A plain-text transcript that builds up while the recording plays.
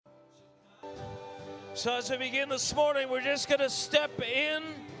So as we begin this morning, we're just going to step in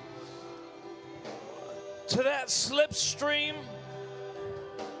to that slipstream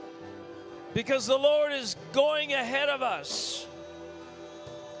because the Lord is going ahead of us.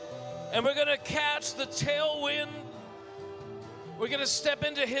 And we're going to catch the tailwind. We're going to step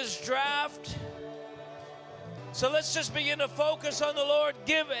into His draft. So let's just begin to focus on the Lord.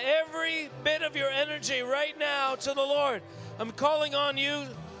 Give every bit of your energy right now to the Lord. I'm calling on you,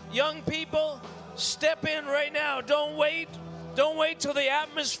 young people. Step in right now. Don't wait. Don't wait till the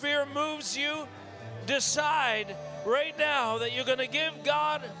atmosphere moves you. Decide right now that you're going to give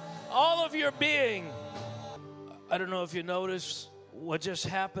God all of your being. I don't know if you noticed what just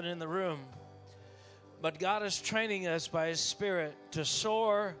happened in the room, but God is training us by His Spirit to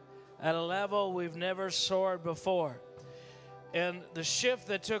soar at a level we've never soared before. And the shift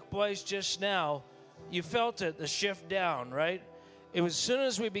that took place just now, you felt it, the shift down, right? It was as soon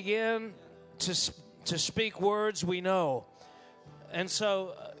as we began to speak words we know. And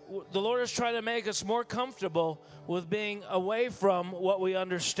so the Lord is trying to make us more comfortable with being away from what we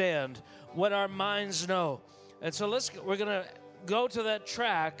understand, what our minds know. And so we're going to go to that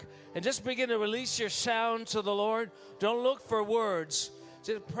track and just begin to release your sound to the Lord. Don't look for words.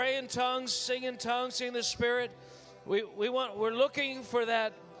 Just pray in tongues, sing in the Spirit. We're looking for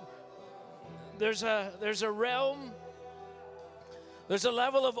that. There's a realm. There's a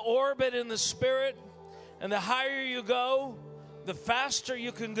level of orbit in the Spirit, and the higher you go, the faster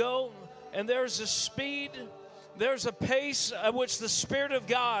you can go. And there's a speed, there's a pace at which the Spirit of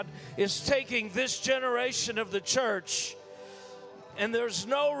God is taking this generation of the church. And there's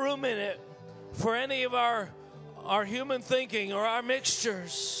no room in it for any of our human thinking or our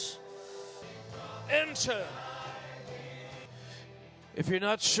mixtures. Enter. If you're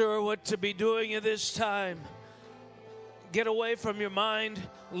not sure what to be doing at this time, get away from your mind.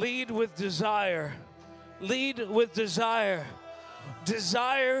 Lead with desire. Lead with desire.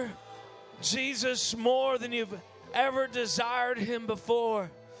 Desire Jesus more than you've ever desired Him before.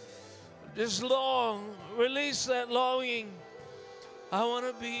 Just long. Release that longing. I want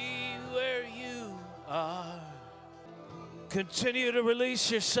to be where you are. Continue to release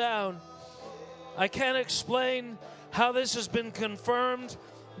your sound. I can't explain how this has been confirmed,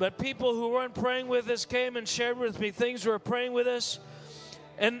 but people who weren't praying with us came and shared with me things were praying with us.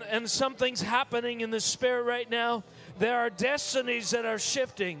 And something's happening in the Spirit right now. There are destinies that are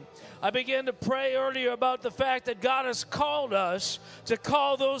shifting. I began to pray earlier about the fact that God has called us to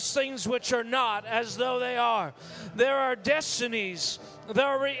call those things which are not as though they are. There are destinies. There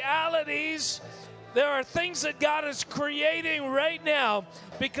are realities. There are things that God is creating right now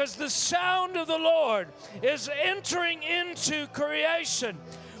because the sound of the Lord is entering into creation.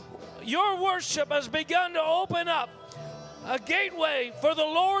 Your worship has begun to open up a gateway for the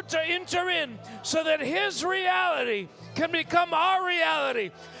Lord to enter in so that His reality can become our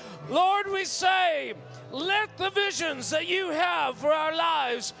reality. Lord, we say, let the visions that you have for our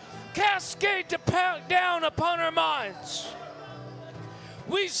lives cascade down upon our minds.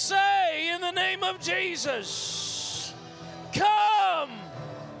 We say in the name of Jesus, come,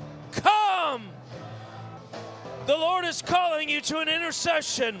 come. The Lord is calling you to an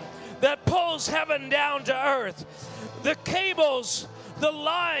intercession that pulls heaven down to earth. The cables, the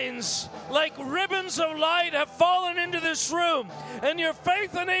lines, like ribbons of light have fallen into this room, and your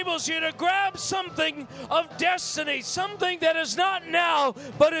faith enables you to grab something of destiny, something that is not now,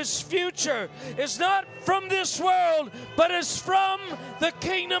 but is future, is not from this world, but is from the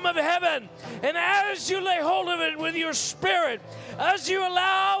kingdom of heaven. And as you lay hold of it with your spirit, as you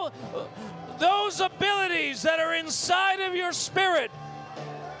allow those abilities that are inside of your spirit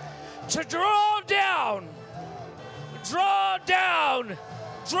to draw down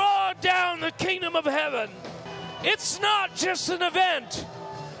the kingdom of heaven. It's not just an event.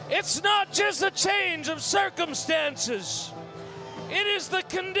 It's not just a change of circumstances. It is the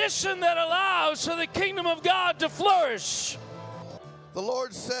condition that allows for the kingdom of God to flourish. The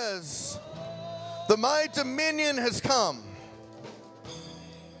Lord says, my dominion has come.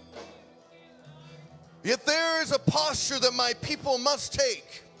 Yet there is a posture that my people must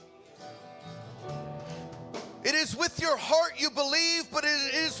take. It is with your heart you believe, but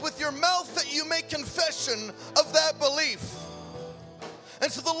it is with your mouth that you make confession of that belief.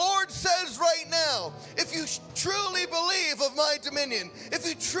 And so the Lord says right now, if you truly believe of my dominion, if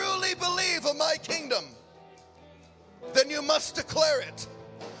you truly believe of my kingdom, then you must declare it.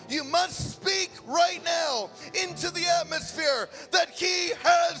 You must speak right now into the atmosphere that He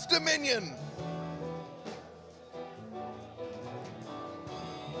has dominion.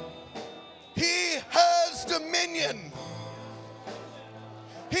 He has dominion.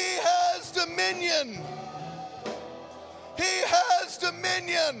 He has dominion. He has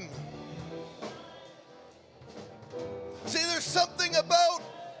dominion. See, there's something about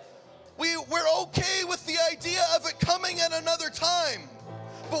we're okay with the idea of it coming at another time.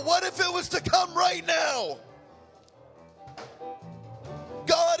 But what if it was to come right now?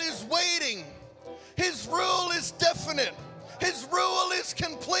 God is waiting. His rule is definite. His rule is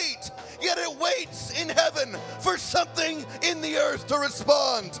complete. Yet it waits in heaven for something in the earth to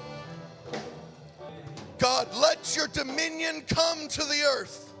respond. God, let your dominion come to the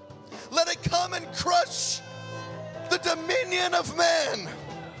earth. Let it come and crush the dominion of man.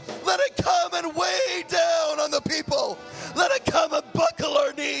 Let it come and weigh down on the people. Let it come and buckle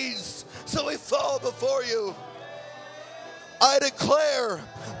our knees so we fall before you. I declare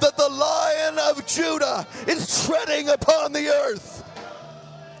that the Lion of Judah is treading upon the earth.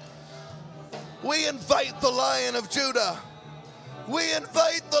 We invite the Lion of Judah. We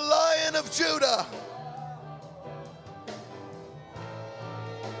invite the Lion of Judah.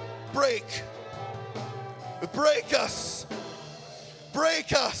 Break us.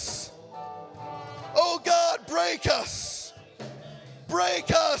 Break us. Oh God, break us. Break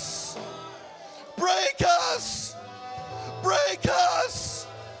us. Break us. Break us.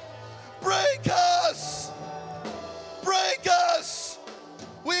 Break us. Break us.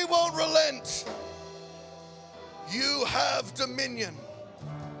 We won't relent. You have dominion.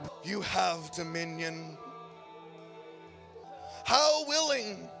 You have dominion. How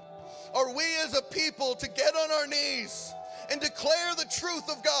willing are we as a people to get on our knees and declare the truth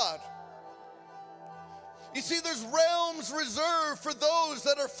of God? You see, there's realms reserved for those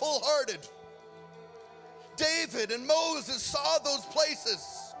that are full-hearted. David and Moses saw those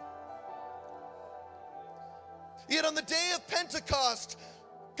places. Yet on the day of Pentecost,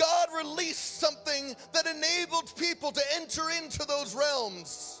 God released something that enabled people to enter into those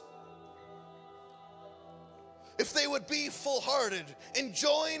realms. If they would be full-hearted and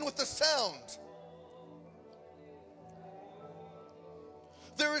join with the sound.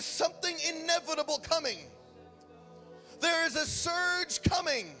 There is something inevitable coming. There is a surge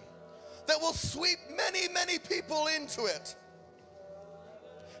coming that will sweep many, many people into it.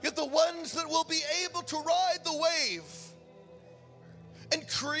 Yet the ones that will be able to ride the wave and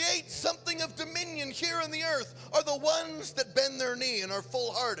create something of dominion here on the earth are the ones that bend their knee and are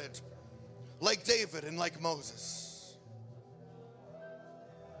full-hearted, like David and like Moses.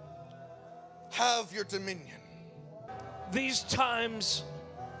 Have your dominion. These times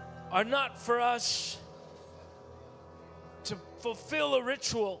are not for us to fulfill a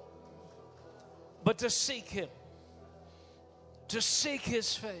ritual, but to seek Him, to seek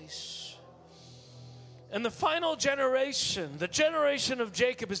His face. And the final generation, the generation of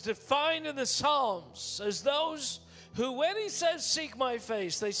Jacob, is defined in the Psalms as those who, when He says, seek my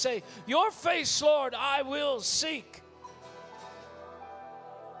face, they say, your face, Lord, I will seek.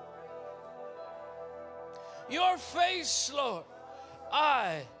 Your face, Lord,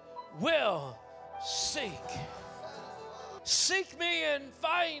 I will seek. Seek me and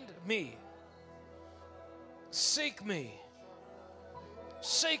find me. Seek me.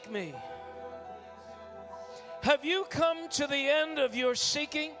 Seek me. Have you come to the end of your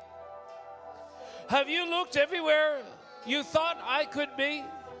seeking? Have you looked everywhere you thought I could be?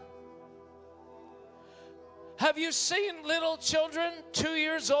 Have you seen little children 2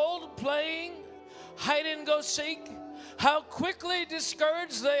 years old playing hide and go seek? How quickly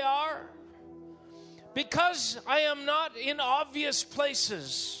discouraged they are? Because I am not in obvious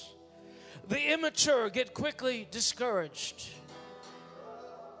places, the immature get quickly discouraged.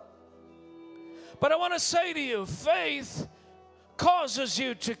 But I want to say to you, faith causes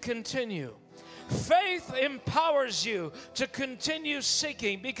you to continue. Faith empowers you to continue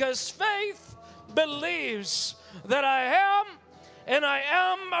seeking, because faith believes that I am, and I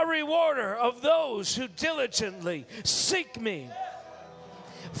am a rewarder of those who diligently seek me.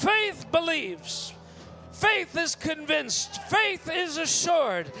 Faith believes. Faith is convinced. Faith is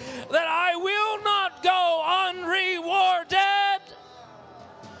assured that I will not go unrewarded.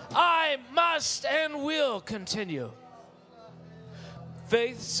 I must and will continue.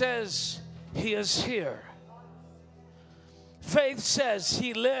 Faith says He is here. Faith says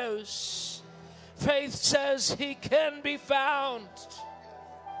He lives. Faith says He can be found.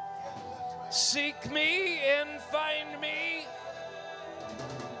 Seek me and find me.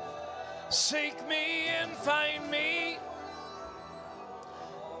 Seek me and find me.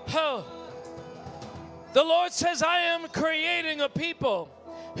 Oh, the Lord says, I am creating a people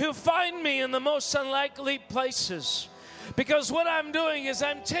who find me in the most unlikely places. Because what I'm doing is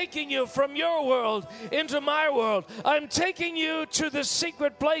I'm taking you from your world into my world. I'm taking you to the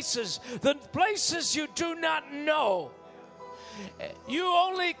secret places, the places you do not know. You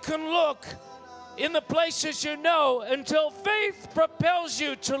only can look in the places you know until faith propels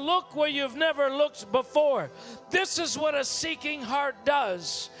you to look where you've never looked before. This is what a seeking heart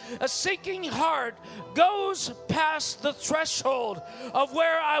does. A seeking heart goes past the threshold of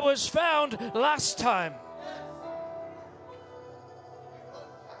where I was found last time.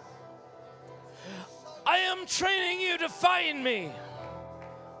 I am training you to find me,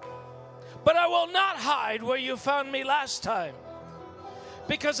 but I will not hide where you found me last time,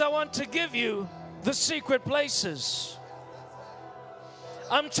 because I want to give you the secret places.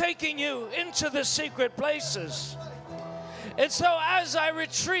 I'm taking you into the secret places. And so as I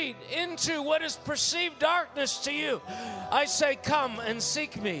retreat into what is perceived darkness to you, I say, come and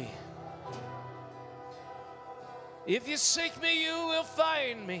seek me. If you seek me, you will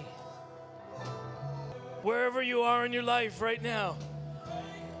find me. Wherever you are in your life right now,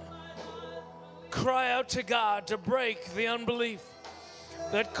 cry out to God to break the unbelief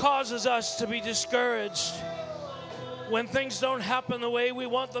that causes us to be discouraged when things don't happen the way we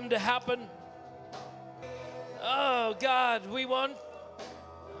want them to happen. Oh God, we want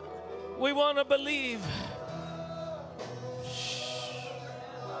to believe.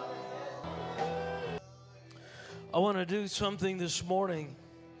 I want to do something this morning.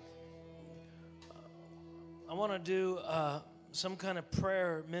 I want to do some kind of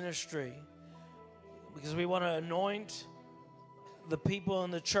prayer ministry, because we want to anoint the people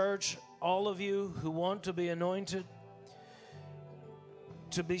in the church, all of you who want to be anointed,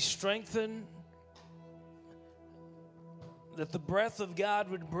 to be strengthened, that the breath of God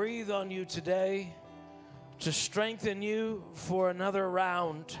would breathe on you today to strengthen you for another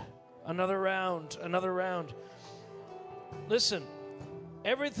round, another round, another round. Listen,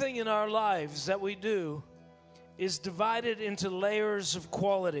 everything in our lives that we do is divided into layers of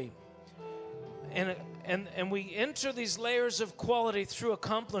quality. And we enter these layers of quality through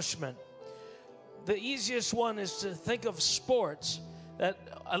accomplishment. The easiest one is to think of sports, that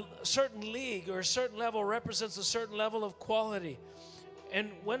a certain league or a certain level represents a certain level of quality.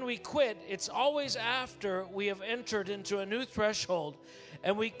 And when we quit, it's always after we have entered into a new threshold.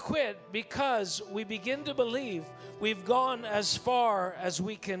 And we quit because we begin to believe we've gone as far as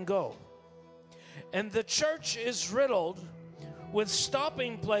we can go. And the church is riddled with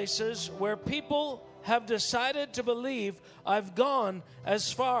stopping places where people have decided to believe I've gone as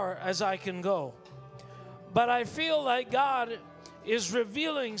far as I can go. But I feel like God is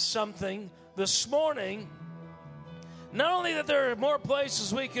revealing something this morning. Not only that there are more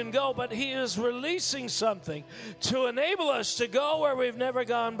places we can go, but He is releasing something to enable us to go where we've never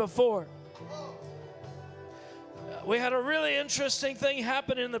gone before. We had a really interesting thing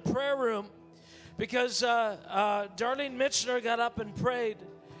happen in the prayer room, because Darlene Mitchner got up and prayed.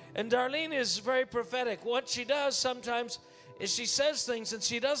 And Darlene is very prophetic. What she does sometimes is she says things and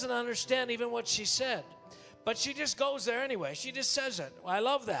she doesn't understand even what she said. But she just goes there anyway. She just says it. I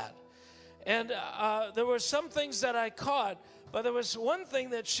love that. And there were some things that I caught, but there was one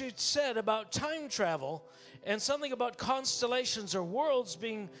thing that she said about time travel and something about constellations or worlds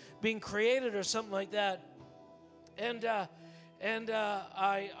being created or something like that. And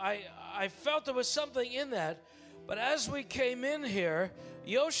I felt there was something in that. But as we came in here,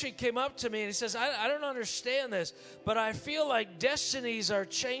 Yoshi came up to me and he says, I don't understand this, but I feel like destinies are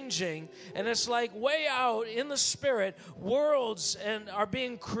changing, and it's like way out in the spirit, worlds are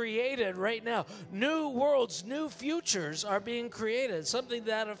being created right now. New worlds, new futures are being created, something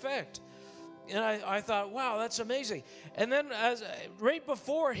to that effect. And I thought, wow, that's amazing. And then right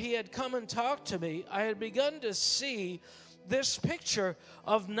before he had come and talked to me, I had begun to see this picture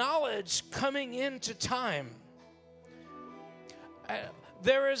of knowledge coming into time.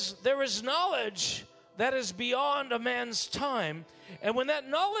 There is knowledge that is beyond a man's time. And when that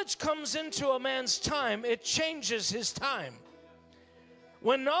knowledge comes into a man's time, it changes his time.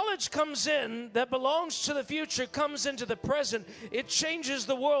 When knowledge comes in that belongs to the future, comes into the present, it changes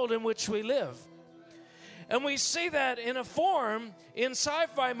the world in which we live. And we see that in a form in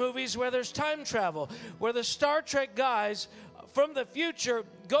sci-fi movies where there's time travel, where the Star Trek guys from the future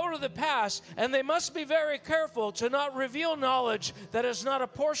go to the past, and they must be very careful to not reveal knowledge that is not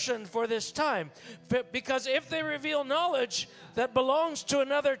apportioned for this time. Because if they reveal knowledge that belongs to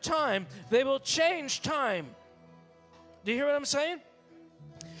another time, they will change time. Do you hear what I'm saying?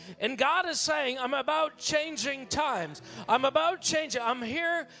 And God is saying, I'm about changing times. I'm about changing. I'm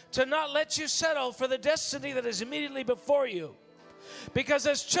here to not let you settle for the destiny that is immediately before you. Because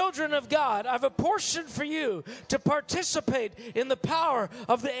as children of God, I've apportioned for you to participate in the power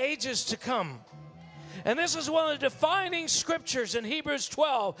of the ages to come. And this is one of the defining scriptures in Hebrews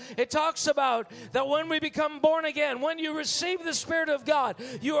 12. It talks about that when we become born again, when you receive the Spirit of God,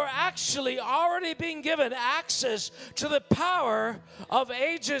 you are actually already being given access to the power of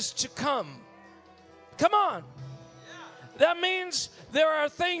ages to come. Come on. That means there are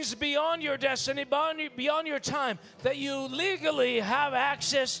things beyond your destiny, beyond your time, that you legally have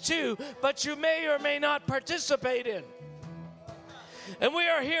access to, but you may or may not participate in. And we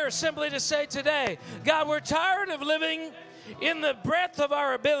are here simply to say today, God, we're tired of living in the breadth of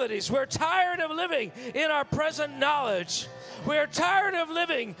our abilities. We're tired of living in our present knowledge. We're tired of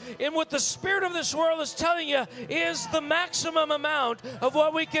living in what the spirit of this world is telling you is the maximum amount of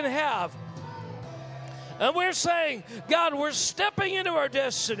what we can have. And we're saying, God, we're stepping into our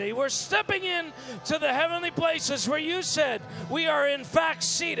destiny. We're stepping into the heavenly places where you said we are in fact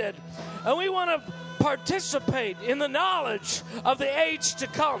seated. And we want to participate in the knowledge of the age to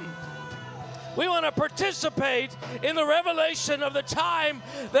come. We want to participate in the revelation of the time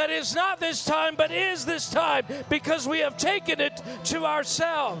that is not this time, but is this time, because we have taken it to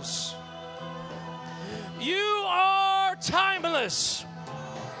ourselves. You are timeless.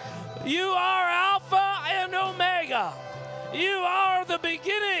 You are Alpha and Omega. You are the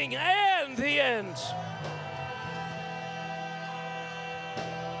beginning and the end.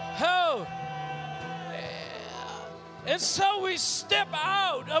 Oh. And so we step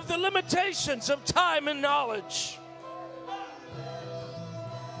out of the limitations of time and knowledge.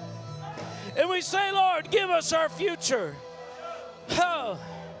 And we say, Lord, give us our future. Oh.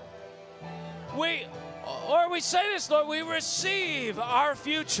 We say this, Lord, we receive our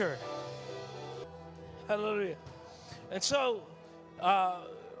future. Hallelujah. And so,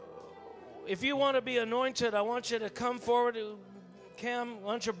 if you want to be anointed, I want you to come forward. Cam,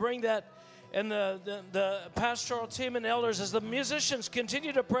 why don't you bring that? And the pastoral team and elders, as the musicians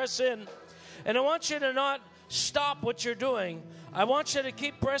continue to press in. And I want you to not stop what you're doing. I want you to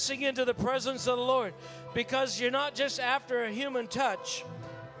keep pressing into the presence of the Lord, because you're not just after a human touch,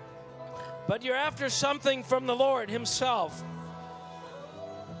 but you're after something from the Lord himself.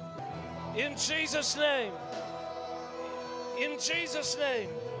 In Jesus' name. In Jesus' name.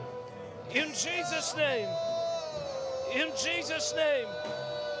 In Jesus' name. In Jesus' name.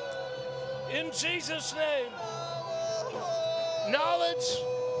 In Jesus' name. Knowledge,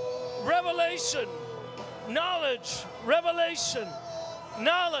 revelation. Knowledge, revelation.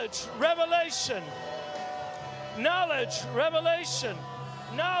 Knowledge, revelation. Knowledge, revelation.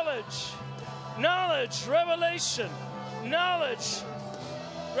 Knowledge, knowledge, revelation. Knowledge,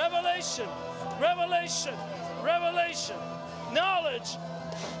 revelation. Revelation, revelation. Knowledge,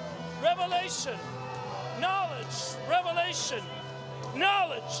 revelation. Knowledge, revelation.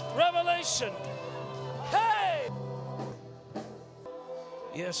 Knowledge, revelation. Hey!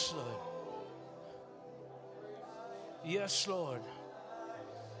 Yes, Lord. Yes, Lord.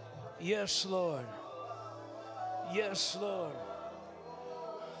 Yes, Lord. Yes, Lord.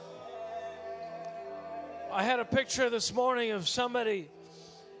 I had a picture this morning of somebody,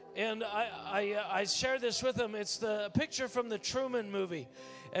 and I shared this with them. It's the picture from the Truman movie.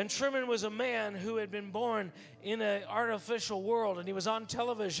 And Truman was a man who had been born in an artificial world, and he was on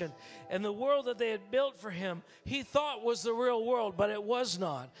television. And the world that they had built for him, he thought was the real world, but it was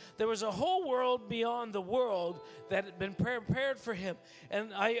not. There was a whole world beyond the world that had been prepared for him.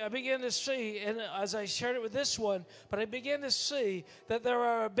 And I began to see, and as I shared it with this one, but I began to see that there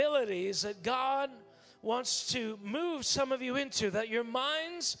are abilities that God wants to move some of you into, that your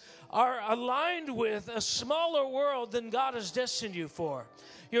minds are aligned with a smaller world than God has destined you for.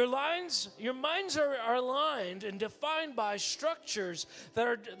 Your minds are aligned and defined by structures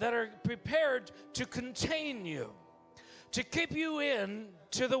that are prepared to contain you, to keep you in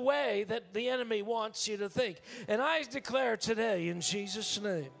to the way that the enemy wants you to think. And I declare today in Jesus'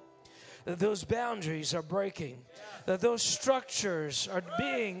 name that those boundaries are breaking, that those structures are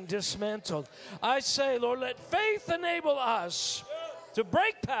being dismantled. I say, Lord, let faith enable us to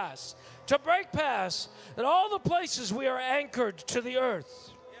break past, that all the places we are anchored to the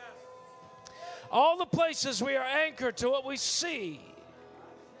earth, all the places we are anchored to what we see,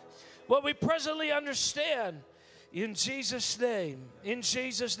 what we presently understand, in Jesus' name. In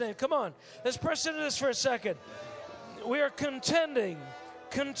Jesus' name. Come on, let's press into this for a second. We are contending.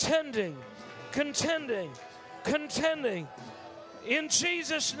 In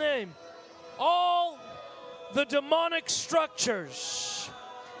Jesus' name. All the demonic structures,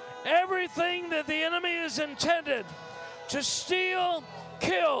 everything that the enemy is intended to steal,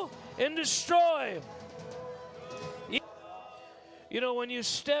 kill, and destroy. You know, when you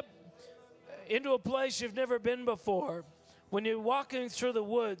step into a place you've never been before, when you're walking through the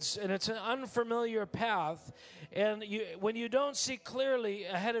woods and it's an unfamiliar path, and when you don't see clearly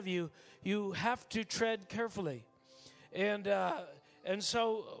ahead of you, you have to tread carefully. And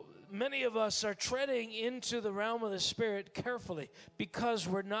so many of us are treading into the realm of the Spirit carefully because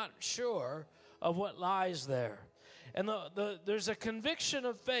we're not sure of what lies there. And there's a conviction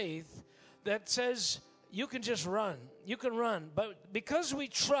of faith that says you can just run. You can run. But because we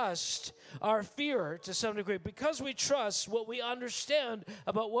trust our fear to some degree, because we trust what we understand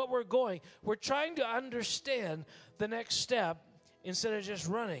about what we're going, we're trying to understand the next step instead of just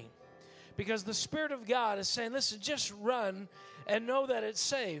running. Because the Spirit of God is saying, listen, just run and know that it's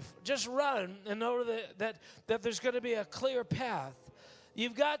safe. Just run and know that there's going to be a clear path.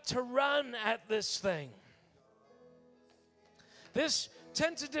 You've got to run at this thing. This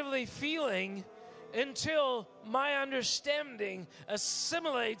tentatively feeling until my understanding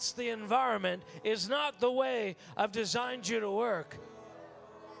assimilates the environment is not the way I've designed you to work.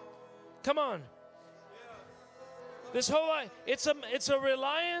 Come on. This whole life, it's a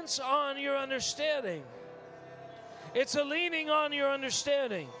reliance on your understanding. It's a leaning on your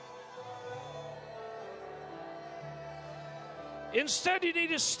understanding. Instead, you need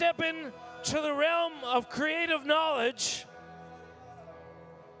to step into the realm of creative knowledge,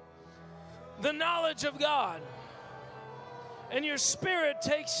 the knowledge of God. And your spirit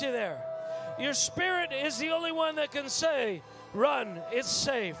takes you there. Your spirit is the only one that can say, run, it's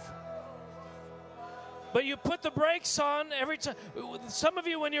safe. But you put the brakes on every time. Some of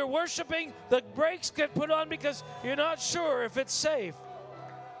you, when you're worshiping, the brakes get put on because you're not sure if it's safe.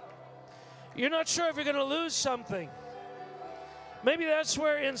 You're not sure if you're going to lose something. Maybe that's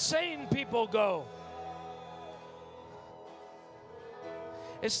where insane people go.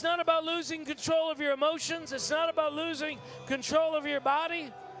 It's not about losing control of your emotions. It's not about losing control of your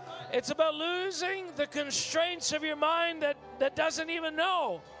body. It's about losing the constraints of your mind that doesn't even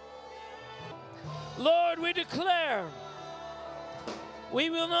know. Lord, we declare we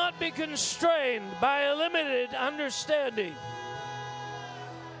will not be constrained by a limited understanding.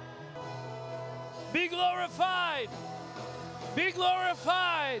 Be glorified. Be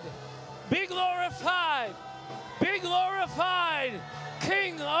glorified. Be glorified. Be glorified.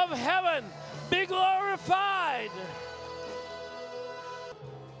 King of heaven, be glorified.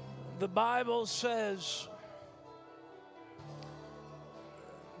 The Bible says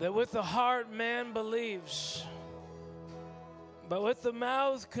that with the heart man believes, but with the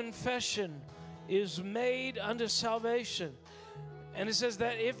mouth confession is made unto salvation. And it says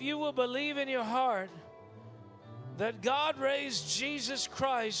that if you will believe in your heart that God raised Jesus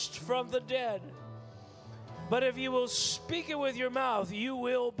Christ from the dead, but if you will speak it with your mouth, you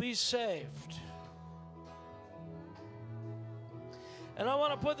will be saved. And I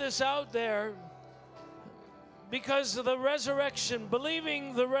want to put this out there because of the resurrection,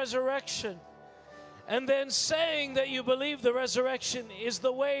 believing the resurrection, and then saying that you believe the resurrection is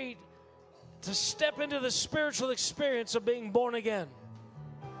the way to step into the spiritual experience of being born again.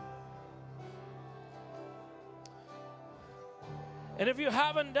 And if you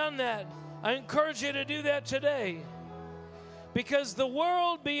haven't done that, I encourage you to do that today, because the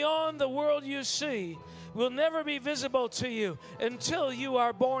world beyond the world you see will never be visible to you until you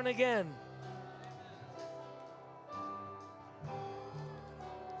are born again.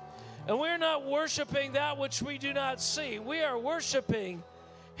 And we're not worshiping that which we do not see. We are worshiping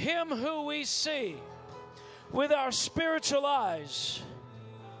Him who we see with our spiritual eyes.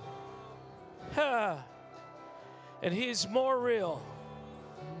 And He's more real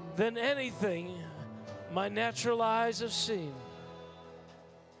than anything my natural eyes have seen.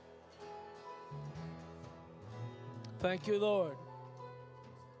 Thank you, Lord.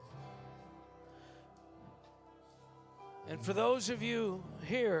 And for those of you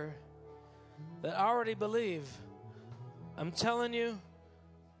here that already believe, I'm telling you,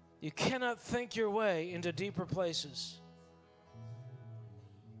 you cannot think your way into deeper places.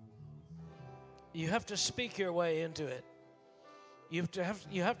 You have to speak your way into it. You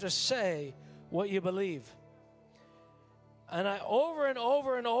have to say what you believe. And I over and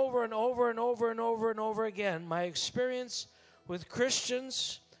over and over and over and over and over and over again, my experience with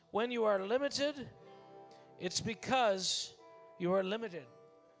Christians, when you are limited, it's because you are limited.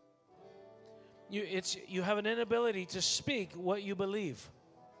 You have an inability to speak what you believe.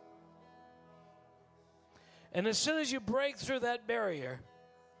 And as soon as you break through that barrier,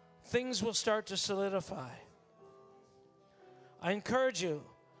 things will start to solidify. I encourage you,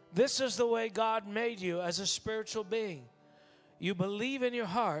 this is the way God made you as a spiritual being. You believe in your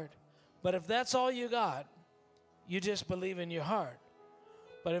heart, but if that's all you got, You just believe in your heart.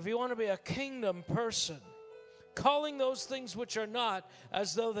 But if you want to be a kingdom person, calling those things which are not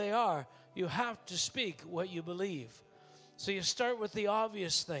as though they are, you have to speak what you believe. So you start with the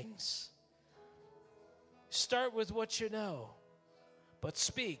obvious things. Start with what you know. But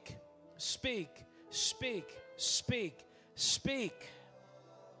speak, speak, speak, speak, speak.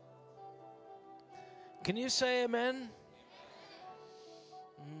 Can you say amen?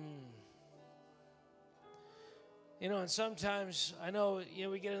 You know, and sometimes I know,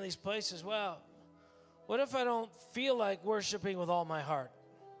 we get in these places, well, what if I don't feel like worshiping with all my heart?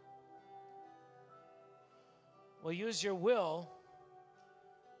 Well, use your will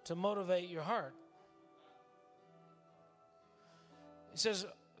to motivate your heart. He says,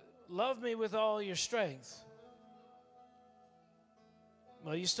 love me with all your strength.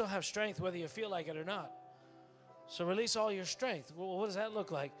 Well, you still have strength whether you feel like it or not. So release all your strength. Well, what does that look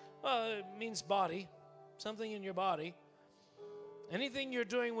like? Well, it means body, something in your body. Anything you're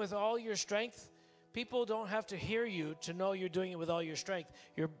doing with all your strength, people don't have to hear you to know you're doing it with all your strength.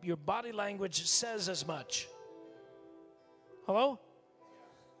 Your body language says as much. Hello?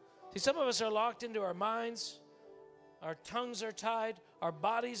 See, some of us are locked into our minds. Our tongues are tied. Our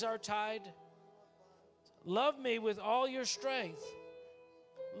bodies are tied. Love me with all your strength.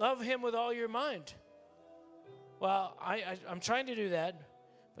 Love him with all your mind. Well, I'm trying to do that,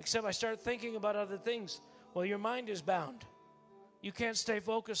 except I start thinking about other things. Well, your mind is bound. You can't stay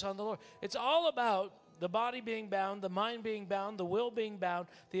focused on the Lord. It's all about the body being bound, the mind being bound, the will being bound,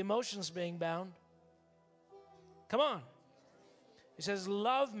 the emotions being bound. Come on. He says,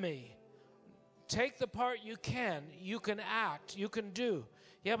 love me. Take the part you can. You can act. You can do.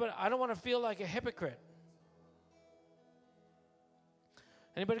 Yeah, but I don't want to feel like a hypocrite.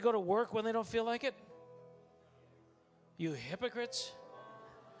 Anybody go to work when they don't feel like it? You hypocrites?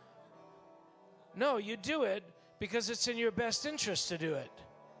 No, you do it because it's in your best interest to do it.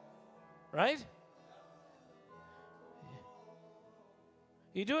 Right?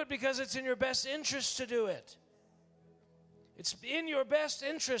 You do it because it's in your best interest to do it. It's in your best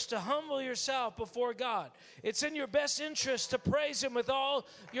interest to humble yourself before God. It's in your best interest to praise him with all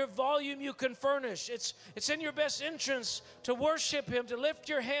your volume you can furnish. It's in your best interest to worship him, to lift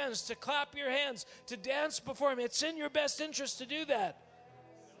your hands, to clap your hands, to dance before him. It's in your best interest to do that.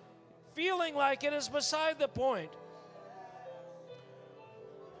 Feeling like it is beside the point.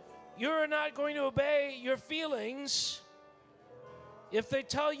 You're not going to obey your feelings if they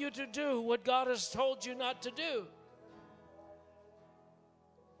tell you to do what God has told you not to do.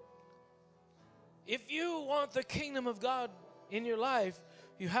 If you want the kingdom of God in your life,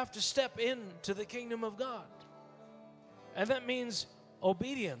 you have to step into the kingdom of God. And that means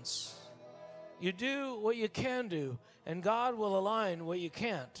obedience. You do what you can do, and God will align what you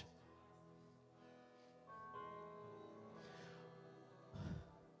can't.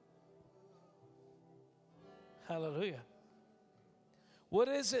 Hallelujah. What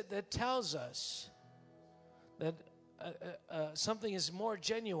is it that tells us that something is more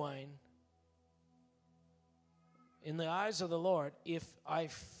genuine in the eyes of the Lord if I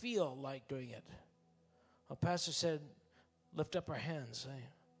feel like doing it? A pastor said, lift up our hands.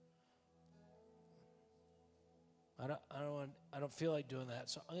 I don't feel like doing that.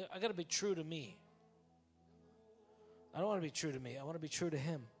 So I got to be true to me. I don't want to be true to me. I want to be true to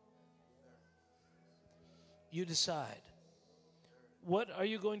him. You decide. What are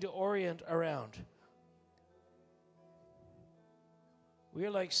you going to orient around? We are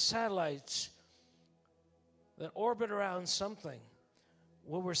like satellites that orbit around something.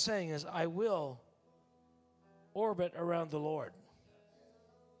 What we're saying is, I will orbit around the Lord.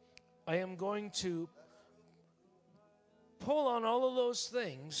 I am going to pull on all of those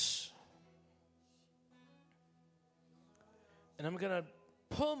things, and I'm going to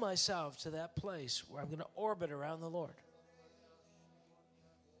pull myself to that place where I'm going to orbit around the Lord.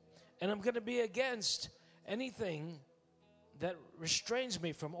 And I'm going to be against anything that restrains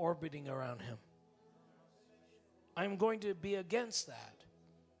me from orbiting around him. I'm going to be against that.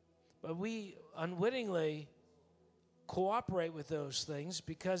 But we unwittingly cooperate with those things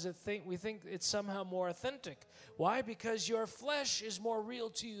because we think it's somehow more authentic. Why? Because your flesh is more real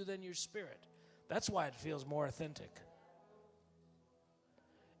to you than your spirit. That's why it feels more authentic.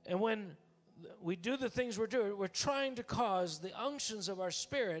 And when we do the things we're doing, we're trying to cause the unctions of our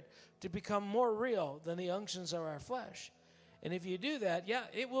spirit to become more real than the unctions of our flesh. And if you do that, yeah,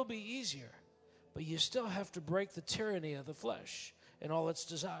 it will be easier. But you still have to break the tyranny of the flesh and all its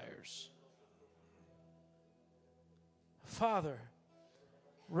desires. Father,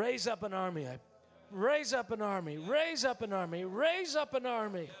 raise up an army. Raise up an army. Raise up an army. Raise up an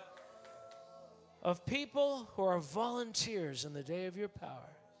army. of people who are volunteers in the day of your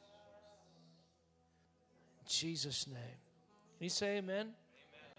power. In Jesus' name. Can you say amen?